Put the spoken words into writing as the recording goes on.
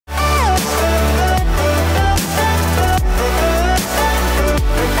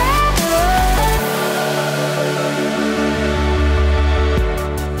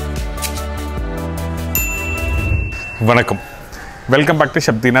வணக்கம் welcome back to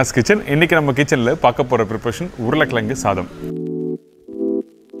Deena's kitchen. இன்னைக்கு நம்ம கிச்சன்ல பார்க்க போற ப்ரிப்பரேஷன் உருளைக்கிழங்கு சாதம்.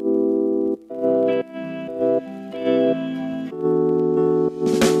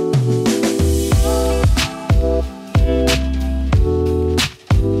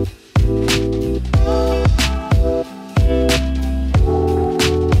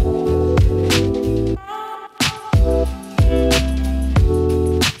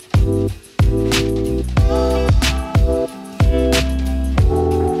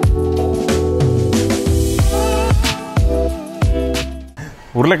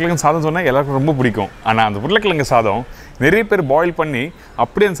 உருளைக்கிழங்கு சாதம் சொன்னால் எல்லாருக்கும் ரொம்ப பிடிக்கும். ஆனால் அந்த உருளைக்கிழங்கு சாதம் நிறைய பேர் பாயில் பண்ணி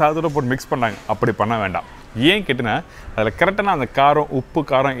அப்படியே அந்த சாதத்தோடு போட்டு மிக்ஸ் பண்ணாங்க. அப்படி பண்ண வேண்டாம். ஏன் கேட்டினா அதில் கரெக்டான அந்த காரம் உப்பு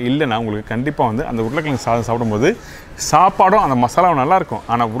காரம் இல்லைன்னா உங்களுக்கு கண்டிப்பாக வந்து அந்த உருளைக்கிழங்கு சாதம் சாப்பிடும்போது சாப்பாடும் அந்த மசாலாவும் நல்லாயிருக்கும்.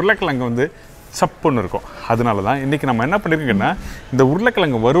 ஆனால் உருளைக்கிழங்கு வந்து சப்புன்னு இருக்கும். அதனால தான் இன்றைக்கி நம்ம என்ன பண்ணியிருக்கோன்னா இந்த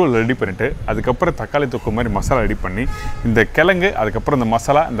உருளைக்கிழங்கு வறுவல் ரெடி பண்ணிவிட்டு அதுக்கப்புறம் தக்காளி தொக்கு மாதிரி மசாலா ரெடி பண்ணி இந்த கிழங்கு அதுக்கப்புறம் இந்த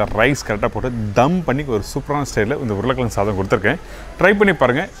மசாலா இந்த ரைஸ் கரெக்டாக போட்டு தம் பண்ணி ஒரு சூப்பரான ஸ்டைலில் இந்த உருளைக்கிழங்கு சாதம் கொடுத்துருக்கேன். ட்ரை பண்ணி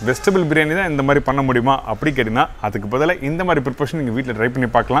பாருங்கள். வெஜிடபிள் பிரியாணி தான் இந்த மாதிரி பண்ண முடியுமா அப்படி கேட்டிங்கன்னா அதுக்கு பதிலாக இந்த மாதிரி ப்ரிப்பரேஷன் நீங்கள் வீட்டில் ட்ரை பண்ணி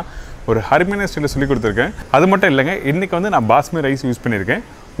பார்க்கலாம். ஒரு அருமையான ஸ்டைலில் சொல்லி கொடுத்துருக்கேன். அது மட்டும் இல்லைங்க, இன்றைக்கி வந்து நான் பாஸ்மதி ரைஸ் யூஸ் பண்ணியிருக்கேன்.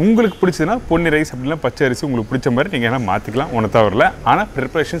 உங்களுக்கு பிடிச்சதுன்னா பொன்னி ரைஸ் அப்படிலாம் பச்சை அரிசி உங்களுக்கு பிடிச்ச மாதிரி நீங்கள் என்ன மாற்றிக்கலாம், ஒன்று தவிரல. ஆனால்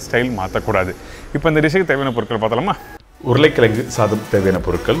ப்ரிப்பரேஷன் ஸ்டைல் மாற்றக்கூடாது. இப்போ இந்த டிஷ்ஷுக்கு தேவையான பொருட்கள் பார்த்தலாமா? உருளைக்கிழங்கு சாதம் தேவையான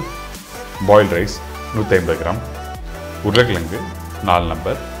பொருட்கள்: பாயில் ரைஸ் 150 கிராம், உருளைக்கிழங்கு 4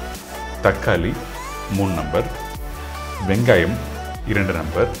 நம்பர், தக்காளி 3 நம்பர், வெங்காயம் 2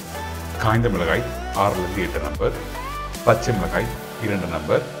 நம்பர், காய்ந்த மிளகாய் 6லேருந்து 8 நம்பர், பச்சை மிளகாய் 2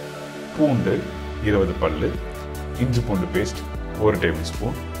 நம்பர், பூண்டு 20 பல்லு, இஞ்சி பூண்டு பேஸ்ட் 1 டேபிள்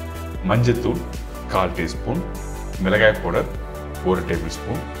ஸ்பூன், மஞ்சத்தூள் 1/4 டீஸ்பூன், மிளகாய் பவுடர் 1 டேபிள்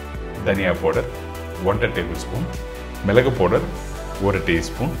ஸ்பூன், தனியா பவுடர் 1/2 டேபிள் ஸ்பூன், மிளகு பவுடர் 1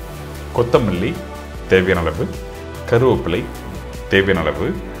 டீஸ்பூன், கொத்தமல்லி தேவையான அளவு, கருவேப்பிலை தேவையான அளவு,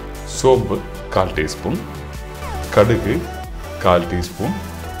 சோம்பு 1/4 டீஸ்பூன், கடுகு 1/4 டீஸ்பூன்,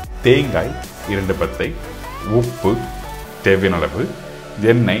 தேங்காய் 2 பத்தை, உப்பு தேவையான அளவு,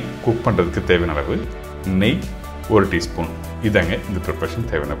 எண்ணெய் குக் பண்ணுறதுக்கு தேவையான அளவு, நெய் 1 டீஸ்பூன். இதாங்க இந்த ப்ரிப்பரேஷன்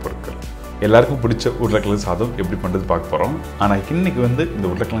தேவையான பொருட்கள். எல்லாருக்கும் பிடிச்ச உருளைக்கிழங்கு சாதம் எப்படி பண்ணுறது பார்க்க போகிறோம். ஆனால் இன்றைக்கி வந்து இந்த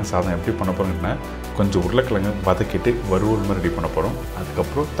உருளைக்கிழங்கு சாதம் எப்படி பண்ண போகிறோம்னா கொஞ்சம் உருளைக்கிழங்கு வதக்கிட்டு வறுவல் மாதிரி ரெடி பண்ண போகிறோம்.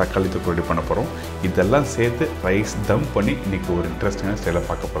 அதுக்கப்புறம் தக்காளி தொக்கு ரெடி பண்ண போகிறோம். இதெல்லாம் சேர்த்து ரைஸ் தம் பண்ணி இன்றைக்கி ஒரு இன்ட்ரெஸ்டிங்கான ஸ்டைலாக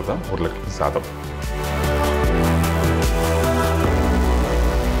பார்க்க போகிறது தான் உருளைக்கிழங்கு சாதம்.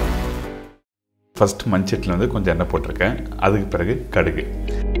 ஃபஸ்ட்டு மண்சட்டியில் வந்து கொஞ்சம் எண்ணெய் போட்டிருக்கேன். அதுக்கு பிறகு கடுகு,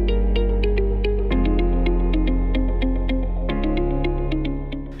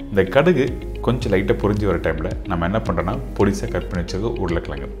 இந்த கடுகு கொஞ்சம் லைட்டாக பொரிஞ்சு வர டைமில் நம்ம என்ன பண்ணுறோன்னா பொடிசாக கட் பண்ணி வச்சுக்க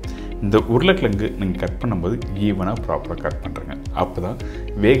உருளைக்கிழங்கு. இந்த உருளைக்கிழங்கு நீங்கள் கட் பண்ணும்போது ஈவனாக ப்ராப்பராக கட் பண்ணுறங்க. அப்போ தான்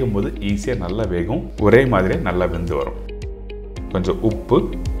வேகும் போது ஈஸியாக நல்லா வேகும், ஒரே மாதிரியாக நல்லா வெந்து வரும். கொஞ்சம் உப்பு,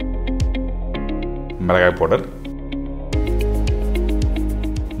 மிளகாய் பவுடர்,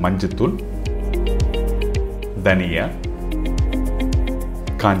 மஞ்சத்தூள், தனியா,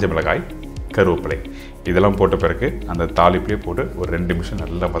 காஞ்ச மிளகாய், கருவேப்பிலை இதெல்லாம் போட்ட பிறகு அந்த தாளிப்பிலே போட்டு ஒரு 2 நிமிஷம்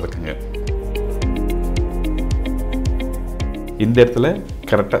நல்லா வதக்குங்க. இந்த இடத்துல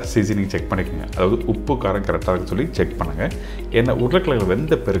கரெக்டாக சீசனிங் செக் பண்ணிக்கோங்க. அதாவது உப்பு காரம் கரெக்டாக இருக்குன்னு சொல்லி செக் பண்ணுங்கள். ஏன்னா உருளைக்கிழங்கு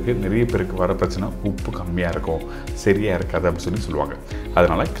வெந்த பிறகு நிறைய பேருக்கு வர பிரச்சனை உப்பு கம்மியாக இருக்கும், சரியாக இருக்காது அப்படின்னு சொல்லி சொல்லுவாங்க.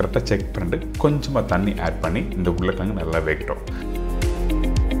 அதனால் கரெக்டாக செக் பண்ணிட்டு கொஞ்சமாக தண்ணி ஆட் பண்ணி இந்த உருளைக்கிழங்கு நல்லா வேகட்டும்.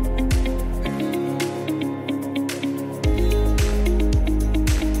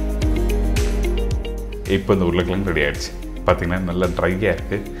 இப்போ இந்த உருளைக்கிழங்கு ரெடி ஆகிடுச்சு. பார்த்திங்கன்னா நல்லா ட்ரையாக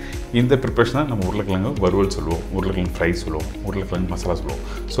இருக்குது. இந்த ப்ரிப்பரேஷன் தான் நம்ம உருளைக்கிழங்கு வறுவல் சொல்லுவோம், உருளைக்கிழங்கு ஃப்ரை சொல்லுவோம், உருளைக்கிழங்கு மசாலா சொல்லுவோம்.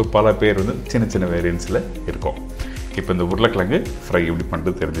 ஸோ பல பேர் வந்து சின்ன சின்ன வேரியன்ஸில் இருக்கும். இப்போ இந்த உருளைக்கிழங்கு ஃப்ரை எப்படி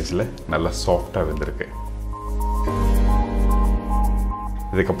பண்ணுறது தெரிஞ்சிச்சுல, நல்லா சாஃப்டாக வெந்திருக்கு.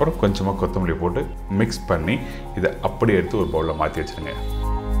 இதுக்கப்புறம் கொஞ்சமாக கொத்தமல்லி போட்டு மிக்ஸ் பண்ணி இதை அப்படியே எடுத்து ஒரு பவுலில் மாற்றி வச்சுருங்க.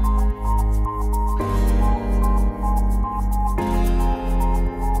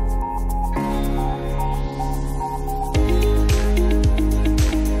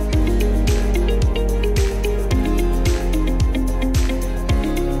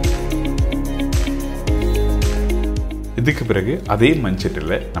 இதுக்கு பிறகு அதே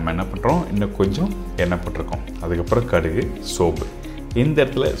மண்சட்டியில் நம்ம என்ன பண்ணுறோம், இன்னும் கொஞ்சம் எண்ணெய் போட்டிருக்கோம். அதுக்கப்புறம் கடுகு, சோம்பு. இந்த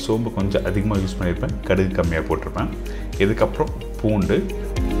இடத்துல சோம்பு கொஞ்சம் அதிகமாக யூஸ் பண்ணியிருப்பேன், கடுகு கம்மியாக போட்டிருப்பேன். இதுக்கப்புறம் பூண்டு,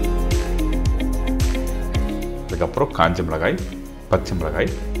 அதுக்கப்புறம் காஞ்ச மிளகாய், பச்சை மிளகாய்,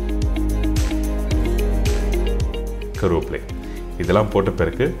 கருவேப்பிலை இதெல்லாம் போட்ட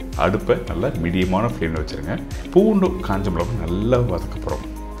பிறகு அடுப்பை நல்லா மீடியமான ஃப்ளேமில் வச்சுருங்க. பூண்டு காஞ்ச மிளகாய் நல்லா வதக்க போகிறோம்.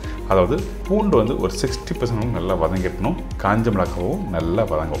 அதாவது பூண்டு வந்து ஒரு 60% நல்லா வதங்கிடணும், காஞ்ச மிளகாவும் நல்லா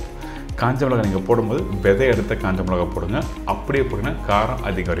வதங்கும். காஞ்ச மிளகாய் நீங்கள் போடும்போது விதை எடுத்த காஞ்ச மிளகாய் போடுங்க. அப்படியே போட்டிங்கன்னா காரம்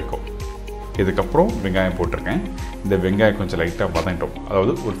அதிகம் இருக்கும். இதுக்கப்புறம் வெங்காயம் போட்டிருக்கேன். இந்த வெங்காயம் கொஞ்சம் லைட்டாக வதங்கிட்டோம்.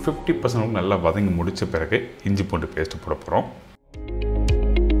 அதாவது ஒரு 50% நல்லா வதங்கி முடித்த பிறகு இஞ்சி பூண்டு பேஸ்ட்டு போட போகிறோம்.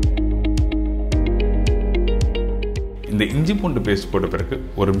 இந்த இஞ்சி பூண்டு பேஸ்ட் போட்ட பிறகு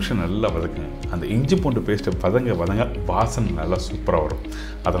ஒரு நிமிஷம் நல்லா வதக்குங்க. அந்த இஞ்சி பூண்டு பேஸ்ட்டை வதங்க வாசனை நல்லா சூப்பராக வரும்.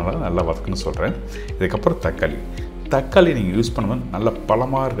 அதனால நல்லா வதக்குன்னு சொல்கிறேன். இதுக்கப்புறம் தக்காளி நீங்கள் யூஸ் பண்ணும்போது நல்ல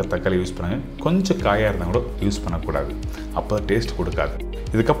பழமாக இருக்க தக்காளி யூஸ் பண்ணுங்கள். கொஞ்சம் காயாக இருந்தால் கூட யூஸ் பண்ணக்கூடாது, அப்போ தான் டேஸ்ட் கொடுக்காது.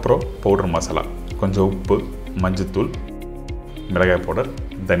 இதுக்கப்புறம் பவுடர் மசாலா, கொஞ்சம் உப்பு, மஞ்சத்தூள், மிளகாய் பவுடர்,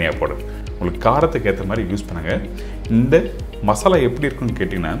 தனியா பவுடர், உங்களுக்கு காரத்துக்கு ஏற்ற மாதிரி யூஸ் பண்ணுங்கள். இந்த மசாலா எப்படி இருக்குன்னு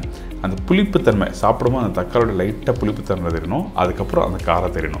கேட்டிங்கன்னா, அந்த புளிப்புத்தன்மை சாப்பிடும்போது அந்த தக்காளியோட லைட்டாக புளிப்புத்தன்மை தெரியணும், அதுக்கப்புறம் அந்த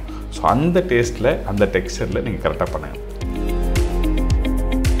காரம் தெரியணும். ஸோ அந்த டேஸ்ட்டில் அந்த டெக்ஸ்சரில் நீங்கள் கரெக்டாக பண்ணுங்கள்.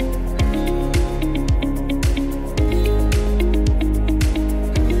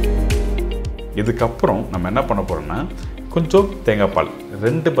 இதுக்கப்புறம் நம்ம என்ன பண்ண போகிறோம்னா, கொஞ்சம் தேங்காய் பால்,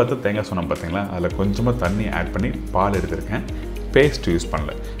 2 பத்து தேங்காய் சொன்னோம் பார்த்தீங்களா, அதில் கொஞ்சமாக தண்ணி ஆட் பண்ணி பால் எடுத்திருக்கேன். பேஸ்ட் யூஸ்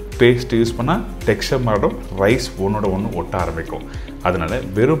பண்ணல. பேஸ்ட் யூஸ் பண்ணால் டெக்ஸ்சர் மாறும், ரைஸ் ஒன்றோட ஒன்று ஒட்ட ஆரம்பிக்கும். அதனால்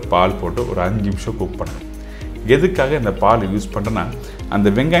வெறும் பால் போட்டு ஒரு 5 நிமிஷம் குக் பண்ணணும். எதுக்காக இந்த பால் யூஸ் பண்ணுறேன்னா, அந்த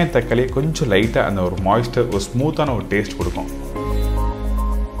வெங்காயம் தக்காளியை கொஞ்சம் லைட்டாக அந்த ஒரு மாய்ஸ்டர், ஒரு ஸ்மூத்தான ஒரு டேஸ்ட் கொடுக்கும்.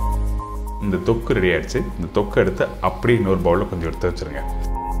 இந்த தொக்கு ரெடி ஆகிடுச்சு. இந்த தொக்கு எடுத்து அப்படியே இன்னொரு பவுலில் கொஞ்சம் எடுத்து வச்சுருங்க.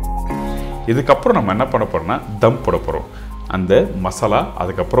 இதுக்கப்புறம் நம்ம என்ன பண்ண போகிறோம்னா, தம் போட போகிறோம். அந்த மசாலா,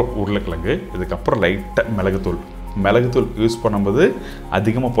 அதுக்கப்புறம் உருளைக்கிழங்கு, இதுக்கப்புறம் லைட்டாக மிளகுத்தூள் யூஸ் பண்ணும்போது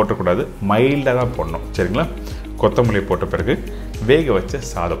அதிகமாக போட்டக்கூடாது, மைல்டாக தான் போடணும், சரிங்களா? கொத்தமல்லி போட்ட பிறகு வேக வச்ச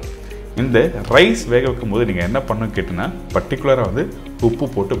சாதம். இந்த ரைஸ் வேக வைக்கும் போது நீங்கள் என்ன பண்ணணும்னு கேட்டிங்கன்னா, பர்டிகுலராக உப்பு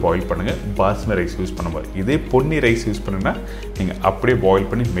போட்டு பாயில் பண்ணுங்கள். பாஸ்மதி ரைஸ் யூஸ் பண்ணும்போது, இதே பொன்னி ரைஸ் யூஸ் பண்ணுன்னா நீங்கள் அப்படியே பாயில்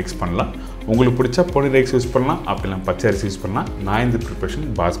பண்ணி மிக்ஸ் பண்ணலாம். உங்களுக்கு பிடிச்சா பொன்னி ரைஸ் யூஸ் பண்ணலாம், அப்படிலாம் பச்சை அரிசி யூஸ் பண்ணலாம். நான் இந்த ப்ரிப்பரேஷன்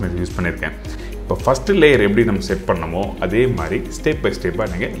பாஸ்மதி யூஸ் பண்ணியிருக்கேன். இப்போ ஃபஸ்ட்டு லேயர் எப்படி நம்ம செட் பண்ணமோ அதே மாதிரி ஸ்டெப் பை ஸ்டெப்பாக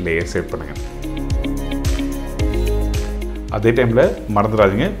நீங்கள் லேயர் செட் பண்ணுங்கள். அதே டைமில்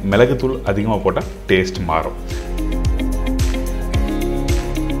மறந்துடாதீங்க, மிளகுத்தூள் அதிகமாக போட்டால் டேஸ்ட் மாறும்.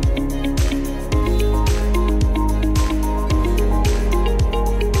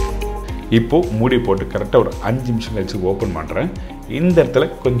 இப்போது மூடி போட்டு கரெக்டாக ஒரு 5 நிமிஷம் கழிச்சு ஓப்பன் பண்ணுறேன். இந்த இடத்துல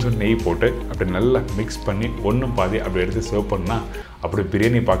கொஞ்சம் நெய் போட்டு அப்படி நல்லா மிக்ஸ் பண்ணி ஒன்றும் பாதி அப்படி எடுத்து சர்வ் பண்ணால் அப்படி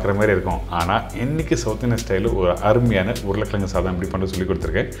பிரியாணி பார்க்குற மாதிரி இருக்கும். ஆனால் இன்றைக்கி சவுத் இந்தியன் ஸ்டைலில் ஒரு அருமையான உருளைக்கிழங்கு சாதம் எப்படி பண்ண சொல்லி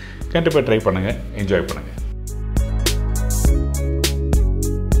கொடுத்துருக்கேன். கண்டிப்பாக ட்ரை பண்ணுங்கள், என்ஜாய் பண்ணுங்கள்.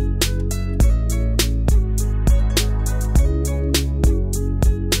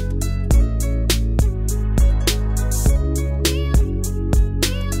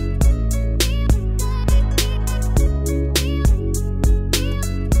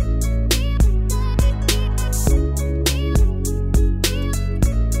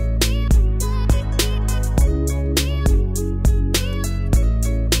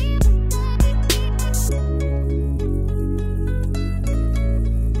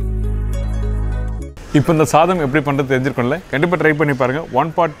 இப்போ இந்த சாதம் எப்படி பண்ணுறது தெரிஞ்சிருக்கோம்ல, கண்டிப்பாக ட்ரை பண்ணி பாருங்கள்.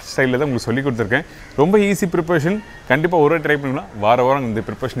 1 part ஸ்டைலில் தான் உங்களுக்கு சொல்லி கொடுத்துருக்கேன். ரொம்ப ஈஸி ப்ரிப்பரேஷன். கண்டிப்பாக ஒரு ட்ரை பண்ணிங்கன்னா வாரம் இந்த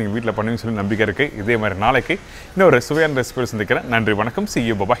ப்ரிப்பரேஷன் நீங்கள் வீட்டில் பண்ணுவீங்கன்னு சொல்லி நம்பிக்கை இருக்குது. இதே மாதிரி நாளைக்கு இன்னொரு சுவையான ரெசிபி சந்திக்கிறேன். நன்றி, வணக்கம். See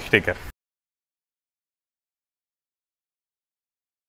you, bye-bye, take care.